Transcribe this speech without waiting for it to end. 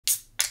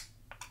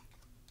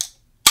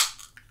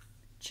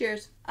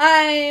Cheers.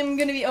 I'm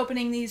gonna be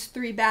opening these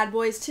 3 bad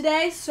boys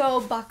today, so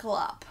buckle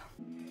up.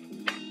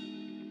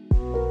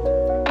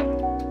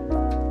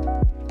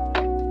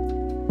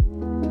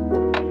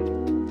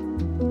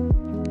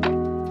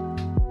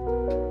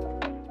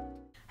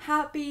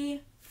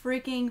 Happy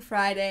freaking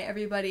Friday,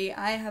 everybody.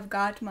 I have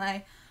got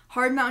my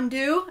hard Mountain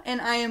Dew and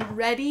I am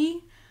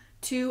ready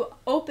to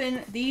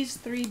open these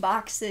 3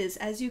 boxes.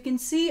 As you can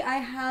see, I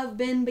have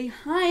been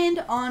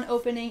behind on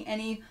opening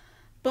any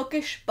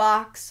Bookish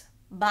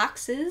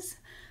boxes.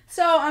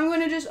 So I'm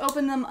going to just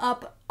open them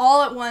up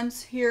all at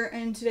once here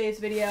in today's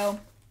video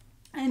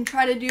and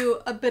try to do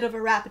a bit of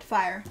a rapid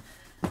fire.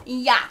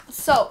 Yeah,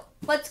 so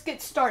let's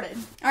get started.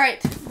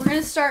 Alright, we're going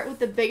to start with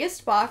the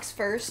biggest box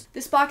first.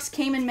 This box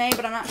came in May,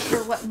 but I'm not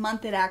sure what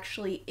month it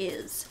actually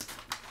is.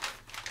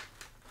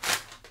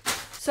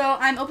 So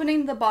I'm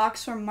opening the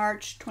box from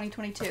March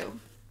 2022.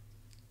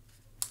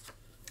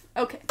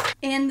 Okay,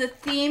 and the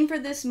theme for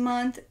this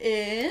month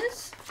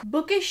is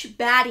Bookish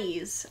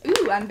Baddies.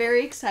 Ooh, I'm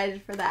very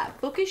excited for that.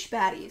 Bookish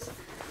Baddies.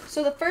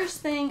 So the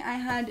first thing I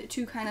had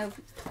to kind of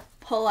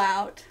pull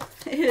out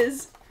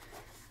is,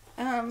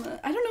 I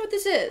don't know what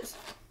this is.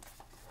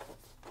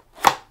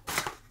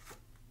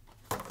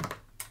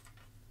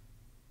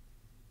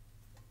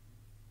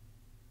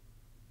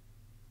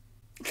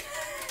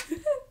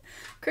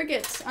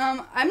 Crickets.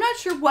 I'm not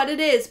sure what it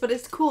is, but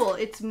it's cool.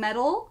 It's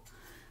metal.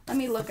 Let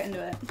me look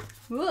into it.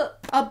 Ooh,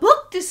 a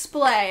book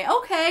display.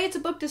 Okay, it's a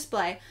book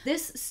display.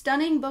 This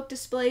stunning book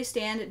display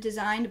stand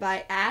designed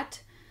by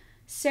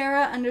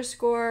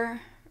 @Sarah_Rebtine,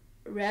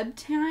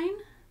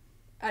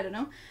 I don't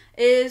know,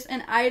 is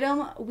an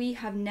item we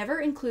have never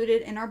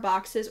included in our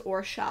boxes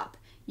or shop.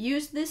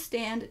 Use this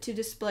stand to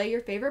display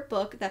your favorite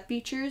book that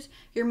features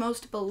your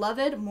most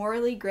beloved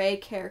morally gray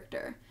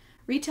character.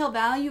 Retail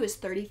value is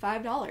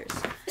 $35.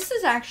 This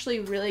is actually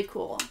really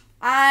cool.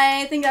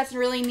 I think that's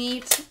really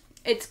neat.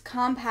 It's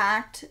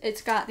compact.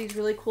 It's got these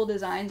really cool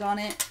designs on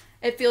it.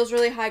 It feels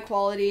really high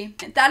quality.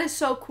 That is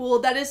so cool.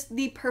 That is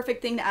the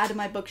perfect thing to add to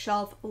my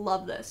bookshelf.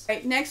 Love this. All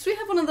right, next we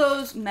have one of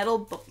those metal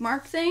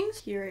bookmark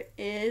things. Here it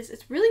is.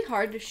 It's really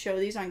hard to show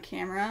these on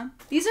camera.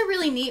 These are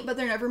really neat, but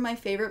they're never my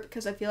favorite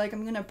because I feel like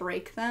I'm gonna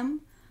break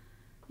them.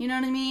 You know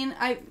what I mean?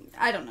 I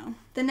don't know.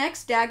 The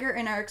next dagger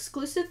in our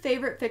exclusive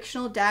favorite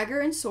fictional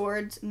dagger and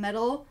swords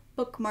metal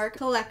bookmark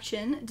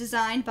collection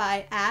designed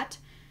by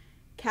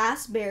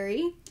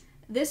 @CassBerry.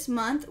 This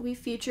month we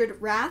featured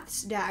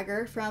Wrath's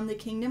dagger from the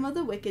Kingdom of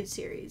the Wicked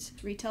series.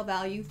 Retail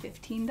value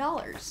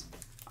 $15.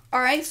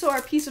 Alright, so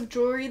our piece of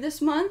jewelry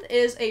this month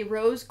is a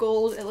rose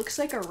gold, it looks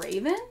like a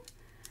raven.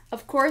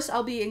 Of course,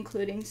 I'll be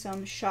including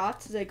some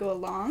shots as I go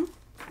along.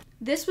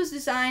 This was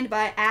designed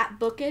by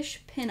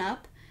 @BookishPinup,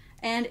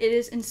 and it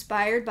is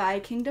inspired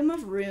by Kingdom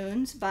of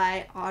Runes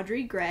by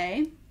Audrey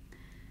Gray.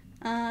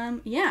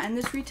 Yeah, and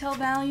this retail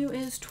value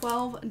is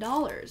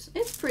 $12.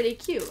 It's pretty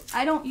cute.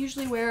 I don't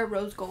usually wear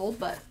rose gold,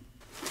 but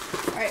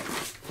alright.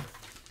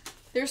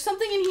 There's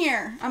something in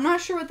here. I'm not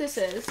sure what this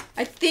is.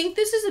 I think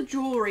this is a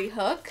jewelry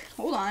hook.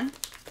 Hold on.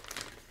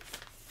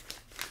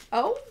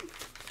 Oh.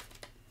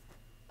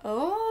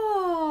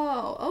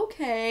 Oh,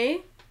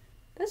 okay.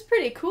 That's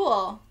pretty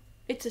cool.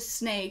 It's a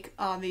snake,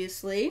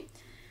 obviously.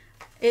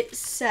 It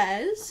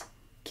says,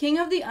 King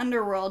of the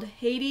Underworld,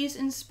 Hades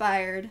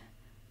inspired,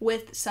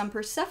 with some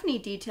Persephone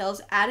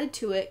details added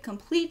to it,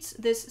 completes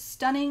this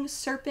stunning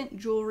serpent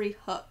jewelry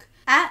hook.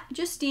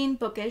 @Justine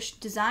Bookish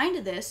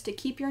designed this to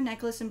keep your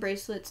necklace and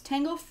bracelets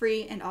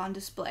tangle-free and on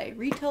display.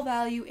 Retail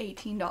value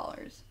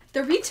 $18.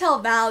 The retail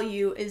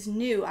value is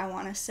new, I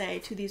want to say,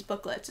 to these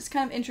booklets. It's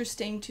kind of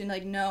interesting to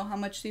know how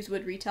much these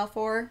would retail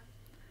for.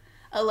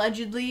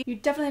 Allegedly. You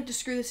definitely have to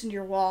screw this into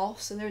your wall,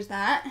 so there's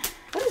that.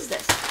 What is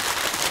this?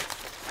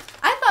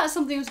 I thought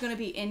something was going to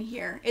be in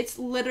here. It's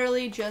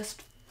literally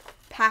just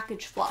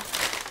package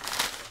fluff.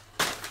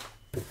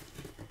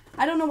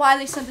 I don't know why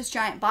they sent this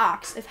giant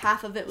box if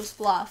half of it was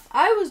fluff.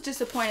 I was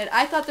disappointed.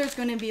 I thought there was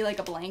going to be like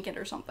a blanket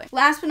or something.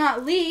 Last but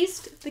not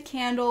least, the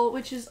candle,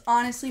 which is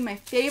honestly my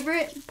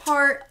favorite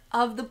part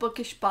of the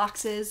Bookish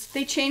boxes.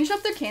 They changed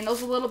up their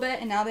candles a little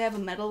bit and now they have a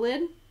metal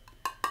lid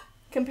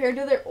compared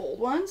to their old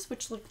ones,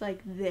 which looked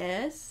like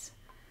this.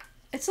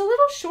 It's a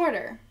little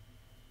shorter.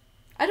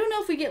 I don't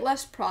know if we get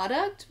less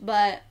product,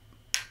 but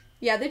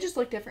yeah, they just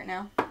look different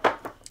now.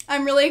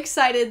 I'm really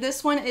excited.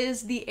 This one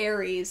is the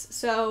Aries.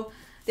 So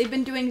they've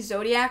been doing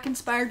Zodiac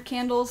inspired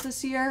candles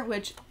this year,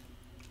 which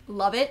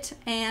love it.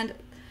 And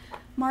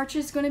March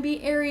is going to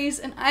be Aries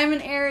and I'm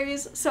an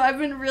Aries. So I've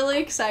been really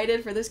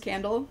excited for this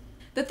candle.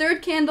 The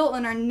third candle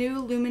in our new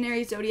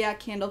Luminary Zodiac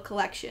candle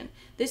collection.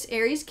 This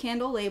Aries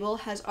candle label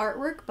has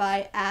artwork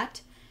by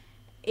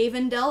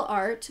 @Avondale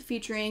Art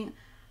featuring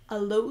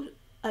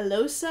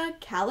Alosa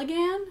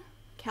Callaghan?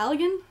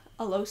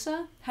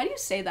 Alosa? How do you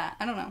say that?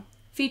 I don't know.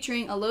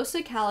 Featuring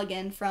Alosa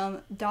Callaghan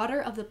from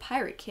Daughter of the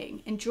Pirate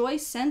King. Enjoy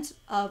scents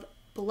of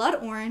blood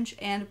orange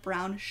and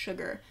brown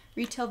sugar.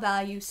 Retail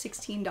value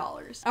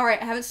 $16.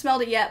 Alright, I haven't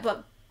smelled it yet,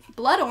 but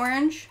blood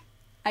orange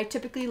I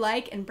typically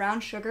like, and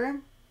brown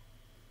sugar.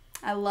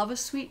 I love a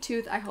sweet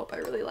tooth. I hope I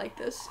really like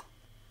this.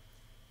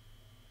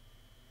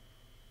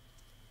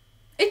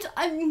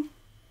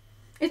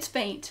 It's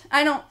faint.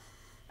 I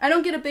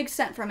don't get a big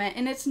scent from it,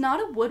 and it's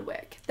not a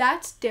woodwick.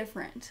 That's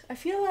different. I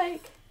feel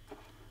like,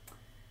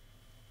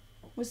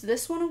 was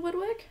this one a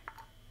woodwick?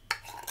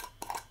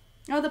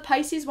 No, the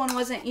Pisces one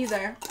wasn't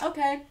either.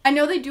 Okay. I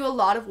know they do a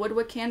lot of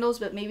woodwick candles,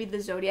 but maybe the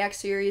Zodiac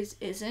series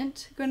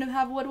isn't going to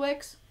have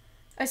woodwicks.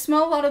 I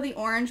smell a lot of the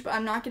orange, but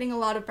I'm not getting a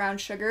lot of brown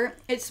sugar.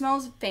 It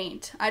smells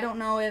faint. I don't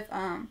know if,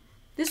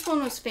 this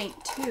one was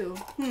faint too.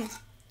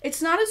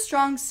 It's not as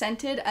strong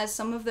scented as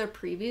some of their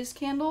previous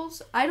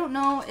candles. I don't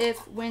know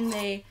if when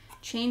they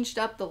changed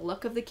up the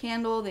look of the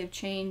candle, they've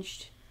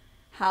changed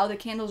how the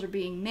candles are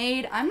being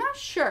made. I'm not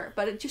sure,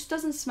 but it just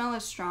doesn't smell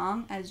as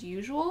strong as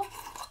usual.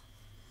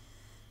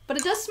 But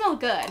it does smell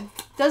good.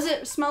 Does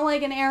it smell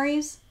like an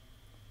Aries?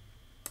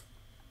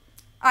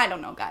 I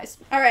don't know, guys.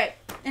 All right,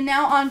 and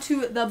now on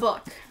to the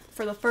book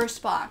for the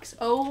first box.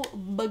 Oh,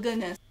 my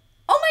goodness.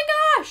 Oh my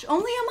gosh,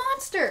 only a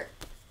monster.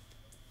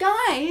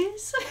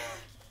 Guys,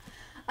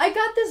 I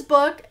got this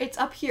book. It's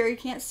up here, you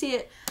can't see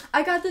it.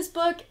 I got this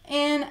book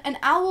in an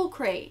owl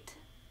crate.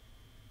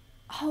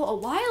 Oh, a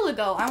while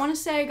ago. I want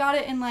to say I got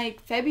it in like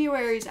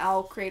February's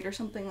owl crate or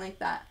something like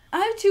that. I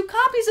have 2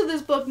 copies of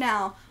this book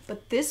now,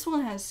 but this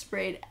one has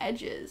sprayed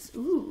edges.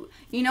 Ooh,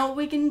 you know what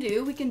we can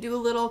do? We can do a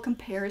little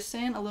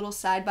comparison, a little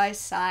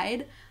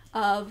side-by-side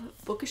of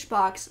Bookish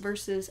Box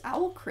versus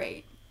Owl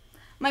Crate.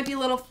 Might be a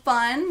little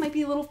fun,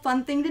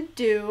 thing to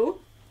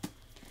do.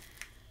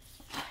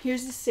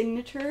 Here's the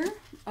signature.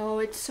 Oh,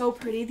 it's so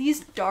pretty. These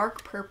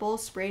dark purple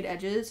sprayed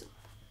edges.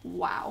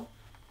 Wow.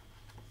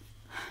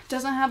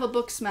 Doesn't have a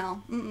book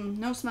smell.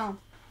 No smell.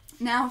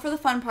 Now for the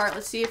fun part,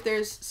 let's see if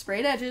there's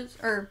sprayed edges,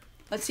 or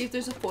let's see if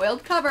there's a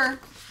foiled cover.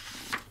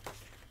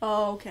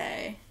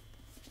 Okay.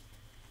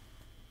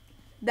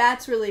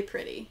 That's really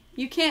pretty.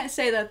 You can't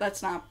say that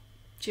that's not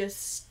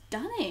just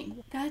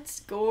stunning. That's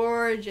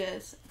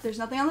gorgeous. There's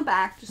nothing on the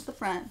back, just the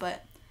front,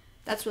 but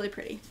that's really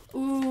pretty.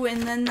 Ooh,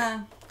 and then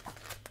the...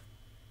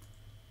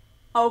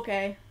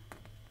 Okay.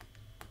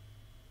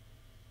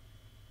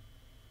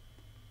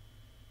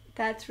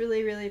 That's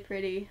really, really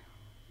pretty.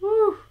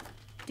 Woo!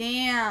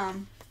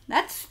 Damn.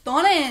 That's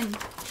stunning!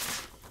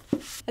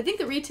 I think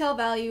the retail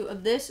value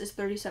of this is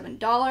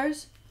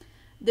 $37.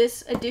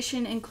 This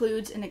edition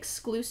includes an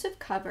exclusive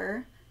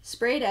cover,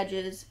 sprayed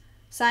edges,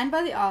 signed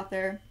by the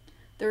author.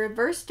 The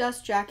reverse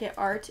dust jacket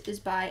art is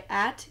by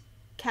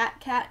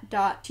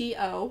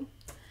 @catcat.to.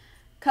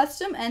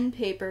 Custom end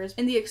papers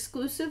and the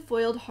exclusive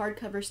foiled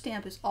hardcover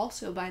stamp is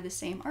also by the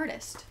same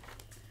artist.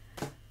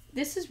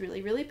 This is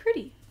really, really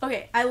pretty.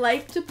 Okay, I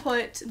like to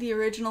put the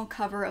original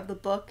cover of the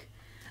book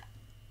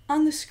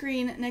on the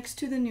screen next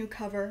to the new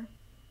cover.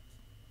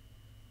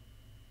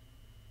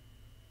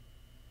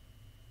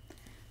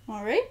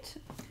 Alright,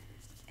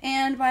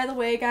 and by the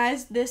way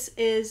guys, this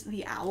is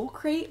the Owl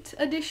Crate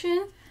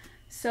edition,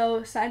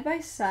 so side by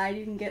side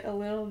you can get a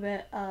little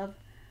bit of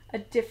a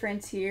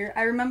difference here.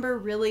 I remember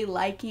really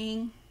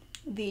liking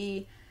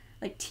the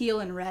like teal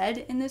and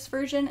red in this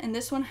version, and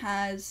this one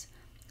has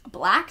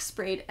black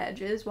sprayed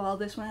edges while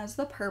this one has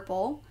the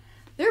purple.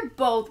 They're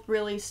both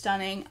really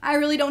stunning. I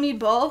really don't need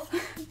both.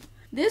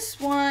 This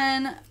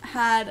one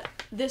had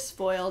this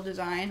foil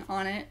design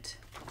on it,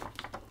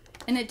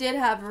 and it did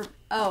have,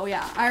 oh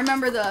yeah, I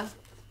remember the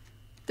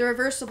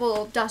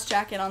reversible dust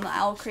jacket on the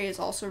Owl Crate is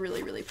also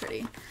really, really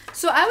pretty.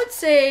 So I would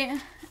say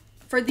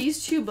for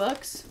these 2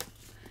 books,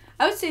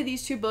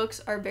 these 2 books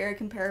are very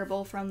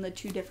comparable from the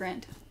 2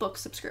 different book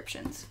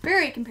subscriptions.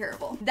 Very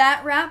comparable.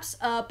 That wraps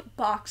up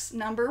box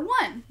number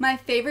 1. My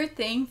favorite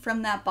thing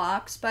from that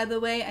box, by the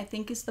way, I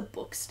think is the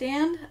book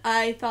stand.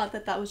 I thought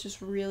that that was just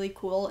really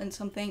cool and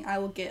something I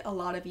will get a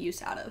lot of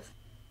use out of.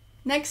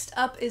 Next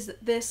up is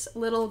this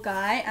little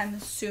guy. I'm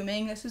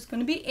assuming this is going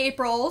to be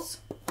April's.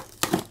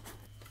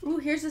 Ooh,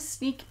 here's a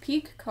sneak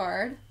peek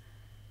card.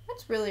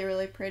 That's really,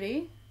 really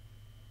pretty.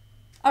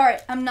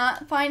 Alright, I'm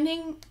not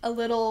finding a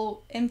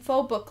little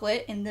info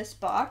booklet in this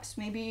box.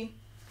 Maybe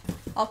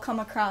I'll come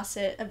across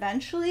it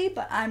eventually,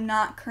 but I'm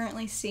not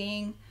currently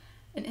seeing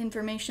an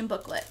information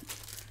booklet.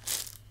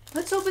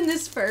 Let's open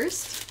this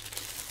first.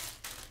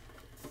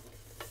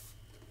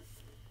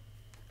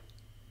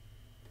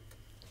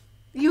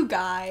 You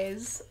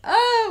guys,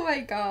 oh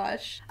my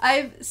gosh.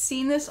 I've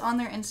seen this on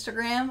their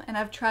Instagram and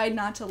I've tried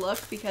not to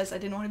look because I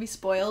didn't want to be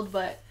spoiled,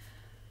 but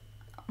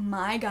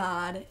my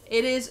god,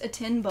 it is a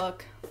tin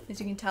book, as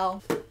you can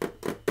tell.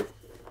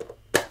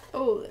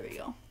 Oh, there we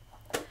go.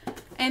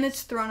 And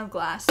it's Throne of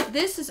Glass.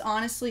 This is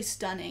honestly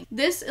stunning.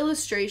 This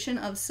illustration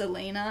of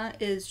Selena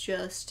is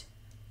just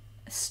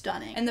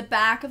stunning. And the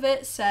back of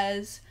it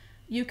says,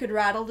 "You could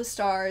rattle the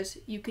stars,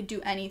 you could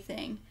do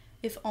anything,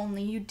 if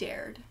only you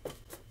dared."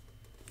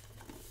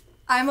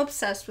 I'm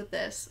obsessed with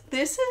this.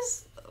 This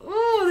is,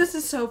 ooh, this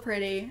is so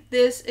pretty.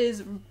 This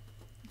is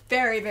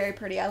very, very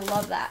pretty. I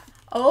love that.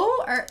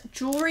 Oh, our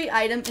jewelry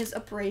item is a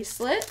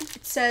bracelet.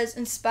 It says,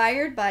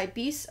 "Inspired by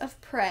Beasts of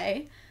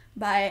Prey"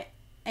 by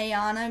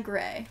Ayana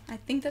Gray. I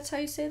think that's how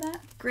you say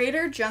that.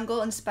 Greater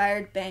jungle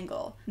inspired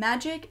bangle.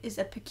 Magic is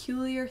a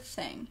peculiar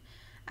thing.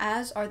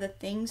 as are the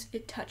things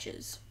it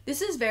touches.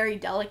 This is very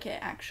delicate,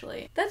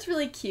 actually. That's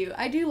really cute.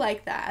 I do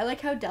like that. I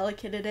like how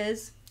delicate it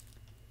is.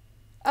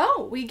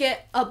 Oh, we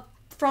get a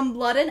From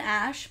Blood and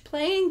Ash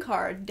playing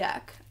card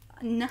deck.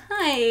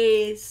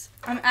 Nice.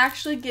 I'm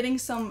actually getting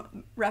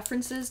some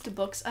references to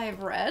books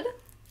I've read.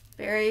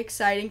 Very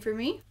exciting for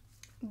me.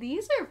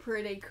 These are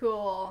pretty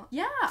cool.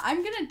 Yeah,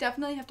 I'm gonna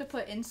definitely have to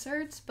put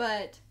inserts,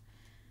 but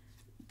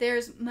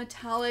there's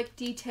metallic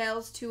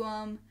details to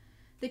them.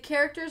 The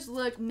characters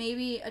look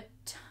maybe a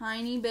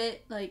tiny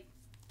bit like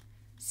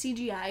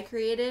CGI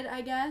created,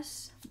 I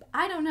guess.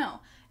 I don't know.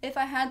 If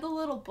I had the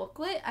little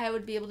booklet, I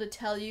would be able to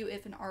tell you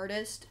if an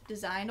artist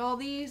designed all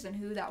these and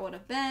who that would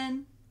have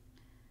been.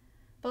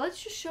 But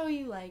let's just show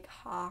you, like,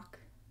 Hawk.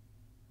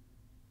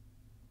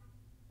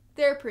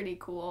 They're pretty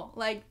cool.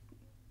 Like,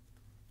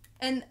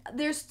 and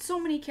there's so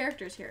many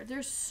characters here.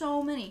 There's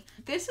so many.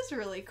 This is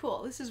really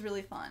cool. This is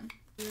really fun.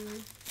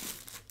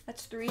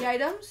 That's 3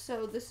 items.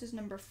 So this is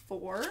number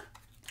 4.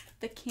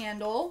 The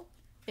candle.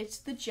 It's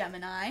the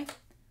Gemini.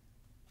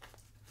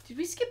 Did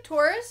we skip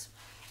Taurus?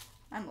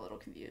 I'm a little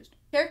confused.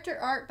 Character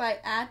art by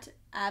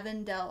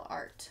 @Avondale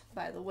Art,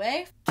 by the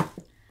way.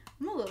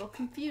 I'm a little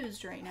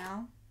confused right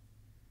now.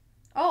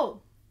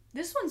 Oh,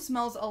 this one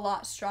smells a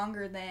lot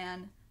stronger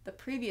than the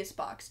previous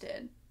box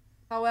did.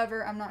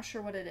 However, I'm not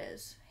sure what it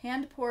is.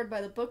 Hand poured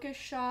by the Bookish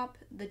shop,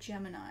 the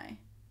Gemini.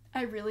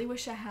 I really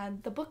wish I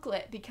had the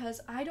booklet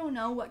because I don't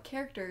know what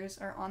characters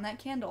are on that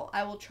candle.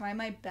 I will try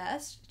my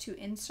best to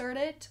insert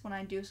it when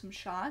I do some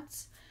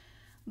shots,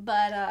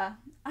 but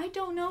I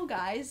don't know,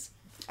 guys.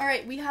 All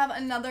right, we have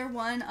another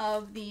one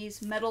of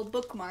these metal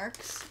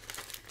bookmarks.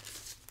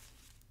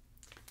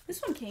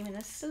 This one came in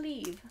a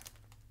sleeve.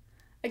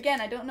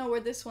 Again, I don't know where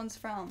this one's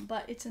from,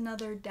 but it's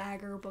another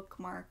dagger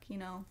bookmark, you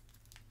know.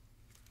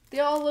 They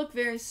all look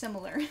very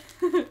similar,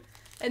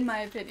 in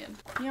my opinion.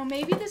 You know,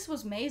 maybe this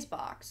was May's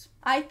box.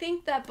 I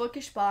think that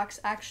Bookish box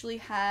actually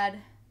had...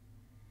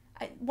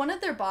 one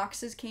of their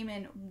boxes came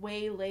in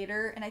way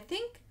later, and I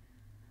think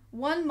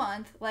 1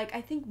 month, like,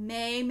 I think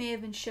May may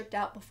have been shipped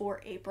out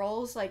before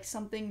April's, like,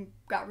 something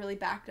got really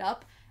backed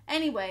up.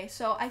 Anyway,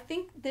 so I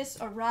think this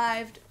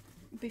arrived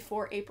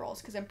before April's,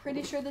 because I'm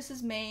pretty sure this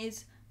is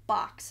May's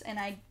box, and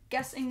I'm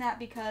guessing that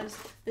because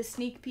the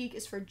sneak peek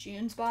is for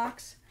June's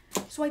box.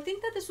 So I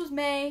think that this was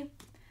May.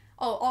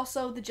 Oh,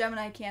 also the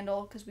Gemini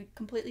candle, because we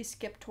completely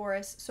skipped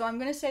Taurus. So I'm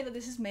going to say that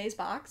this is May's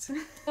box.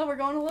 So we're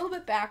going a little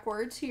bit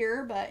backwards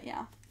here, but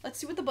yeah. Let's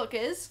see what the book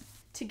is.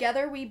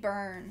 Together We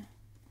Burn.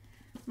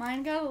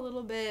 Mine got a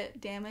little bit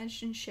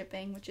damaged in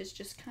shipping, which is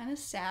just kind of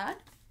sad.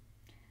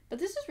 But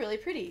this is really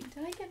pretty.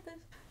 Did I get this?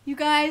 You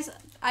guys,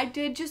 I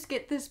did just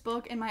get this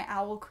book in my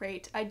Owl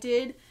Crate. I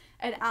did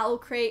an Owl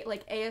Crate,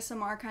 like,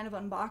 ASMR kind of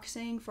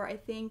unboxing for,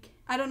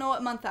 I don't know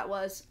what month that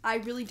was. I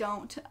really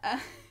don't.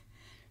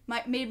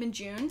 May have been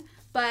June.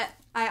 But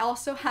I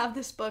also have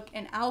this book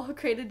in Owl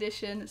Crate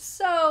edition,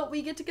 so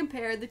we get to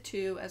compare the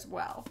two as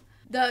well.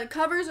 The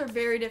covers are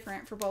very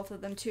different for both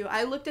of them, too.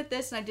 I looked at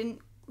this and I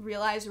didn't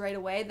realize right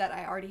away that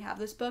I already have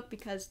this book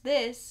because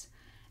this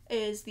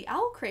is the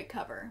Owl Crate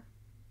cover.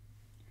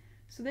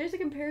 So there's a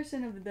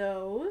comparison of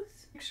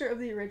those. Picture of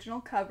the original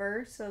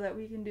cover so that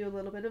we can do a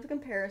little bit of a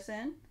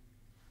comparison.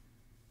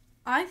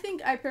 I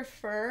think I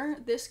prefer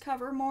this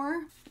cover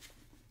more.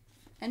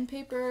 End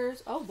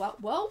papers. Oh,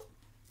 whoa.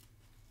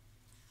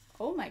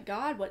 Oh my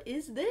god, what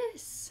is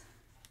this?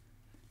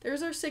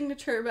 There's our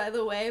signature, by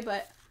the way,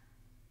 but...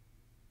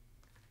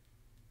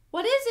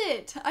 what is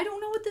it? I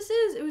don't know what this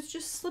is. It was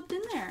just slipped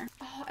in there.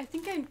 Oh, I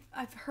think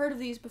I've heard of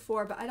these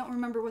before, but I don't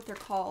remember what they're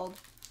called.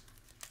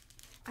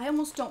 I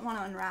almost don't want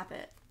to unwrap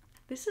it.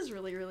 This is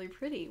really, really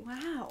pretty.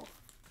 Wow.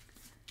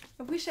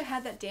 I wish I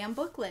had that damn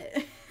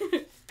booklet.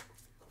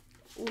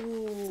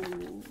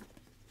 Ooh.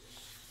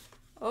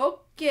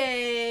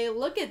 Okay,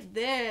 look at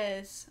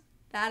this.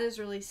 That is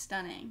really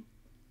stunning.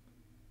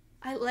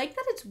 I like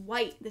that it's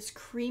white, this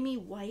creamy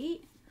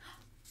white.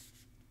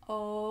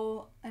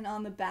 Oh, and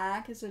on the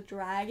back is a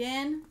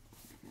dragon.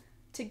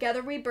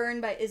 Together We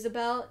Burn by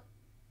Isabel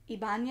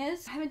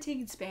Ibanez. I haven't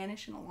taken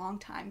Spanish in a long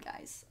time,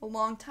 guys. A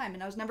long time,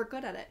 and I was never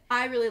good at it.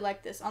 I really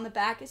like this. On the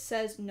back it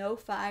says, no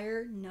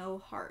fire, no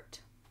heart.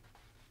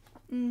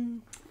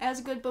 It has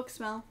a good book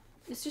smell.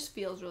 This just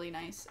feels really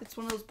nice. It's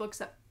one of those books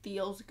that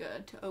feels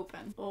good to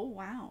open. Oh,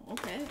 wow.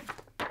 Okay.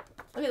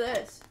 Look at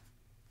this.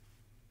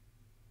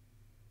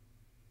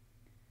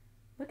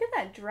 Look at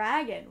that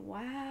dragon.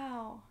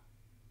 Wow.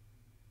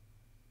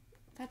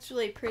 That's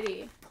really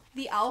pretty.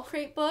 The Owl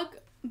Crate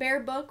book, Bear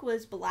book,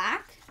 was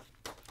black.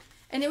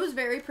 And it was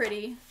very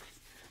pretty.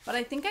 But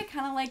I think I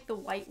kind of like the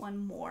white one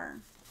more.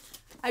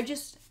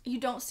 You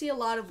don't see a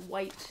lot of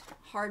white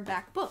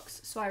hardback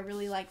books. So I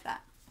really like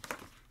that.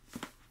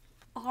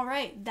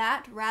 Alright,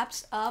 that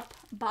wraps up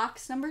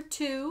box number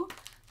 2,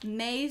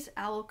 May's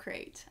Owl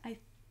Crate.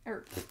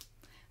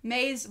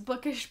 May's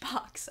Bookish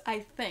box, I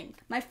think.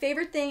 My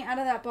favorite thing out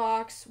of that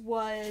box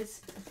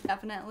was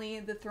definitely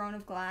the Throne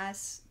of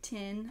Glass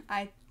tin.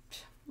 I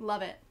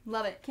love it.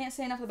 Love it. Can't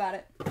say enough about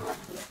it.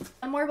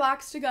 One more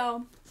box to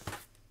go.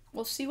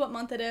 We'll see what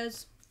month it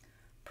is.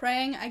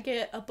 Praying I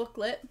get a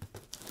booklet.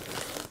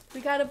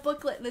 We got a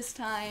booklet this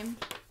time.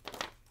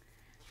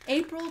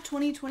 April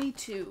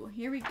 2022.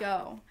 Here we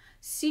go.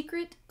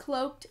 Secret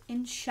Cloaked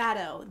in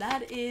Shadow.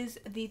 That is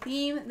the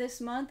theme this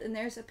month, and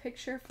there's a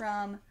picture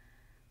from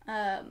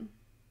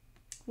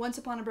Once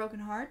Upon a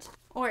Broken Heart.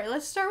 Alright,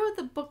 let's start with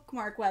the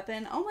bookmark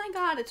weapon. Oh my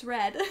god, it's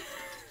red.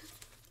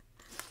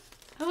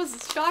 I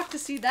was shocked to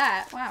see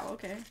that. Wow,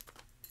 okay.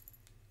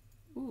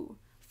 Ooh.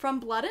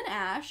 From Blood and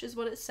Ash is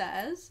what it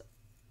says.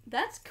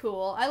 That's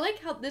cool. I like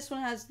how this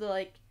one has the,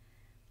 like,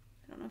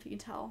 I don't know if you can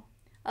tell.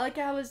 I like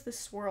how it's the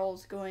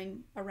swirls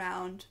going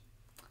around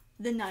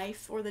the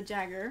knife or the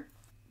dagger.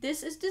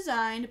 This is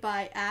designed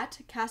by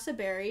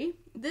 @Casaberry.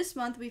 This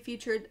month we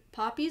featured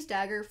Poppy's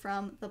dagger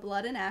from the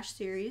Blood and Ash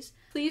series.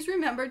 Please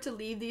remember to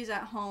leave these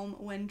at home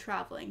when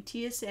traveling.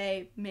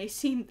 TSA may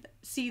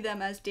see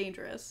them as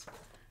dangerous.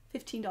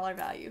 $15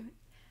 value.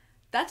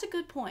 That's a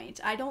good point.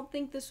 I don't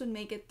think this would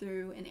make it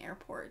through an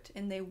airport,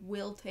 and they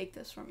will take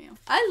this from you.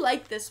 I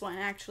like this one,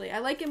 actually. I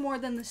like it more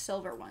than the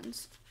silver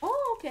ones.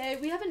 Oh, okay.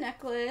 We have a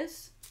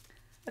necklace.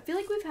 I feel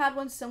like we've had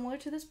one similar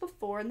to this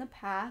before in the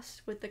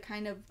past with the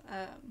kind of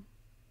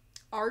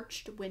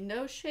arched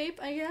window shape,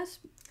 I guess.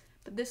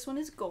 But this one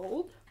is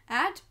gold.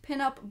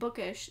 @Pinup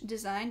Bookish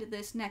designed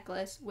this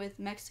necklace with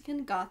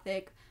Mexican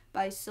Gothic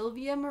by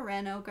Silvia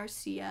Moreno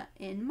Garcia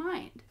in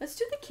mind. Let's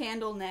do the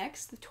candle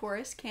next, the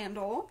Taurus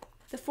candle.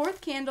 The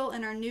fourth candle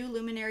in our new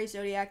Luminary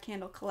Zodiac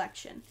candle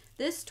collection.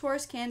 This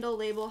Taurus candle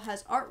label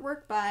has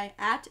artwork by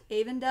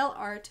 @Avondale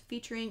Art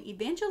featuring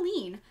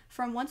Evangeline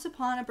from Once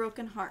Upon a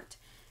Broken Heart.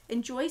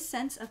 Enjoy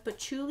scents of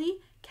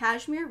patchouli,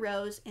 cashmere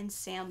rose, and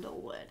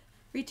sandalwood.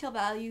 Retail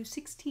value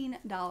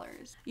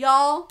 $16.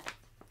 Y'all,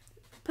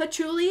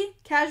 patchouli,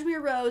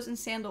 cashmere rose, and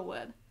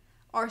sandalwood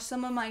are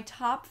some of my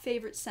top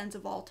favorite scents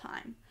of all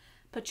time.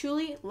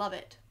 Patchouli, love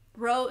it.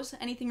 Rose,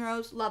 anything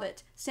rose, love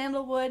it.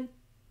 Sandalwood,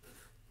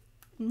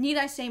 need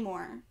I say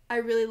more? I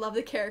really love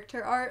the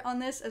character art on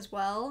this as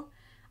well.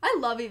 I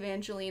love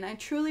Evangeline. I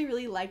truly,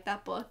 really like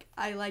that book.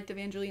 I liked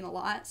Evangeline a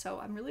lot,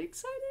 so I'm really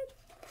excited.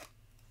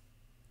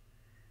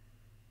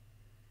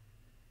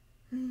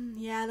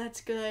 Yeah, that's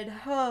good.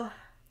 Oh,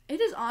 it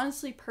is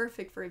honestly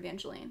perfect for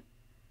Evangeline.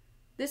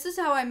 This is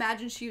how I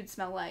imagine she would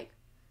smell like.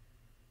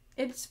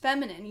 It's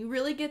feminine. You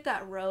really get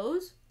that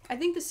rose. I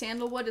think the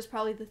sandalwood is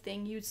probably the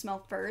thing you'd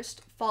smell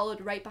first,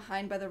 followed right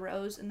behind by the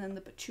rose, and then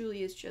the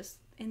patchouli is just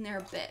in there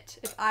a bit,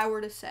 if I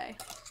were to say.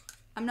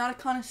 I'm not a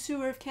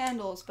connoisseur of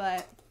candles,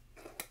 but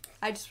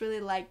I just really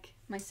like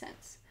my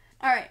scents.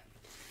 Alright,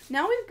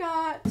 now we've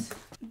got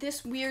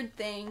this weird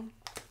thing.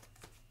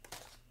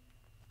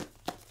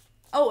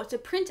 Oh, it's a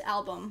print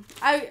album.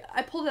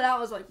 I pulled it out,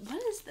 I was like,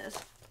 what is this?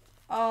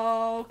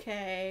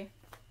 Okay.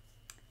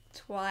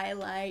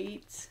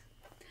 Twilight.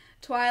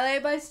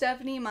 Twilight by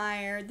Stephanie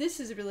Meyer. This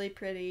is really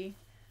pretty.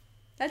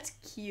 That's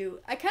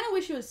cute. I kind of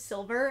wish it was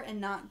silver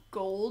and not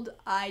gold.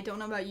 I don't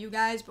know about you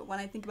guys, but when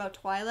I think about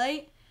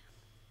Twilight,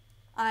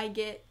 I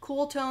get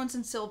cool tones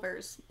and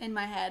silvers in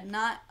my head.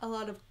 Not a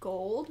lot of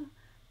gold,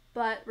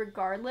 but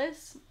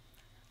regardless,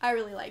 I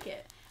really like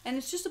it. And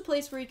it's just a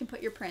place where you can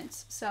put your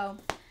prints. So,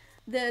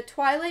 the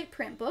Twilight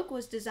print book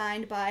was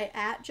designed by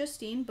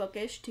 @Justine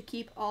Bookish to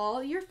keep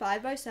all your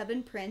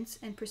 5x7 prints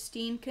in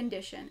pristine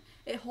condition.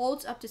 It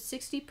holds up to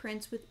 60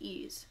 prints with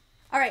ease.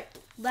 Alright,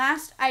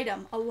 last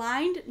item, a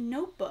lined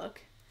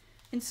notebook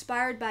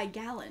inspired by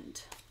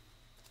Gallant.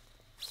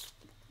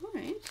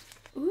 Alright.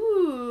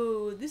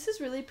 Ooh, this is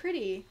really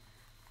pretty.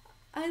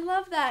 I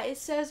love that. It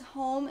says,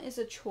 home is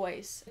a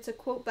choice. It's a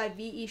quote by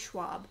V.E.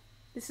 Schwab.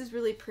 This is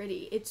really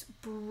pretty. It's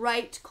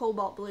bright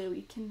cobalt blue.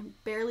 You can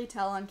barely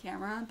tell on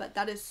camera, but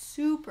that is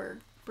super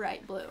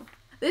bright blue.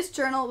 This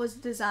journal was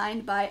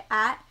designed by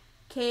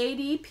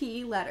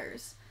 @KDP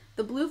Letters.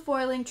 The blue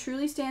foiling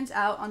truly stands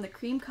out on the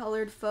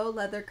cream-colored faux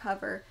leather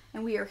cover,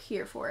 and we are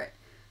here for it.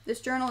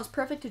 This journal is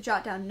perfect to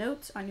jot down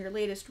notes on your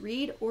latest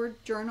read or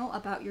journal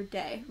about your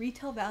day.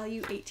 Retail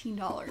value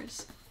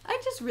 $18. I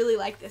just really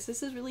like this.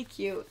 This is really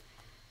cute.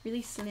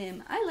 Really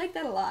slim. I like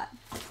that a lot.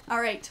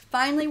 Alright,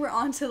 finally we're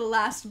on to the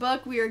last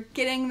book. We are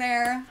getting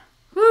there.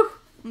 Whew!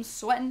 I'm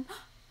sweating.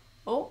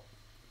 Oh,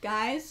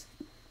 guys.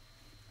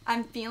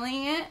 I'm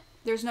feeling it.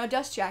 There's no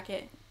dust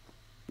jacket.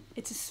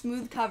 It's a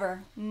smooth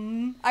cover.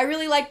 I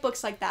really like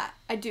books like that.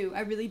 I do. I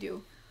really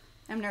do.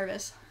 I'm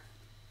nervous.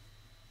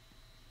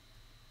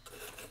 Oh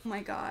my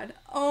god.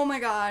 Oh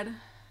my god.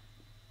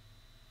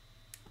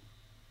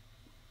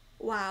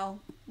 Wow.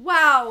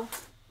 Wow!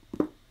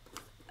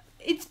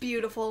 It's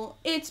beautiful.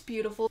 It's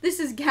beautiful. This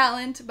is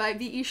Gallant by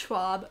V.E.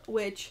 Schwab,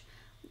 which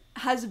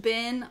has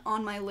been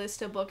on my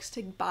list of books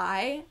to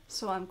buy,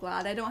 so I'm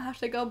glad I don't have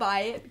to go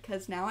buy it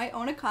because now I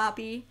own a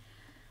copy.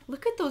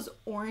 Look at those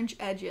orange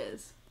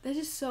edges. They're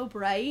just so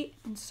bright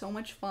and so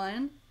much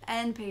fun.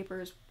 End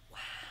papers, wow,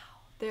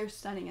 they're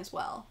stunning as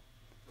well.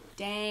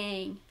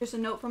 Dang. There's a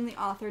note from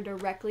the author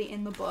directly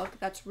in the book.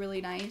 That's really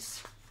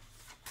nice.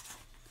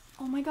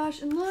 Oh my gosh,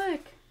 and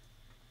look!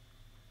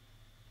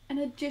 An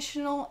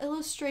additional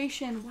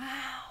illustration.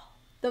 Wow.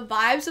 The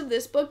vibes of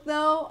this book,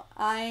 though,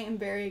 I am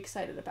very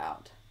excited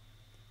about.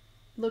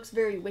 Looks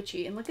very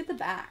witchy. And look at the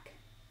back.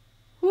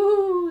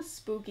 Woo,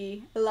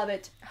 spooky. I love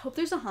it. I hope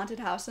there's a haunted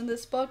house in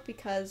this book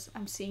because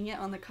I'm seeing it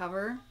on the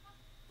cover.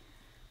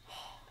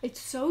 It's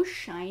so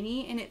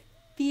shiny and it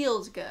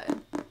feels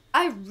good.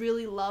 I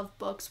really love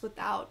books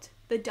without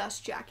the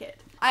dust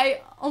jacket.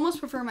 I almost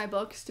prefer my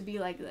books to be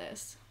like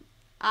this.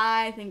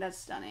 I think that's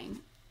stunning.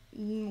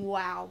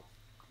 Wow.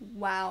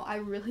 Wow, I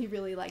really,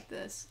 really like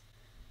this.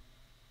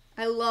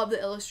 I love the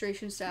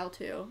illustration style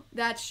too.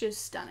 That's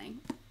just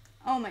stunning.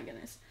 Oh my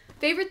goodness.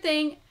 Favorite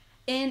thing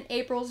in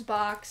April's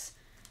box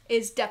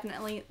is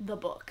definitely the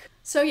book.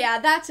 So yeah,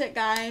 that's it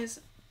guys.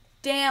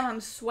 Damn, I'm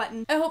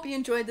sweating. I hope you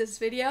enjoyed this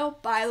video.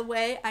 By the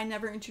way, I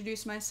never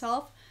introduced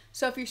myself.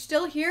 So if you're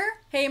still here,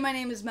 hey, my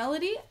name is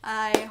Melody.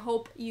 I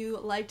hope you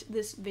liked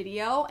this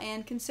video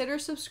and consider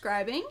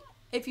subscribing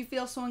if you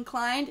feel so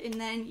inclined, and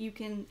then you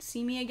can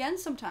see me again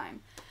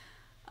sometime.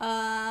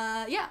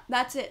 Yeah,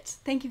 that's it.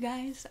 Thank you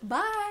guys.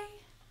 Bye.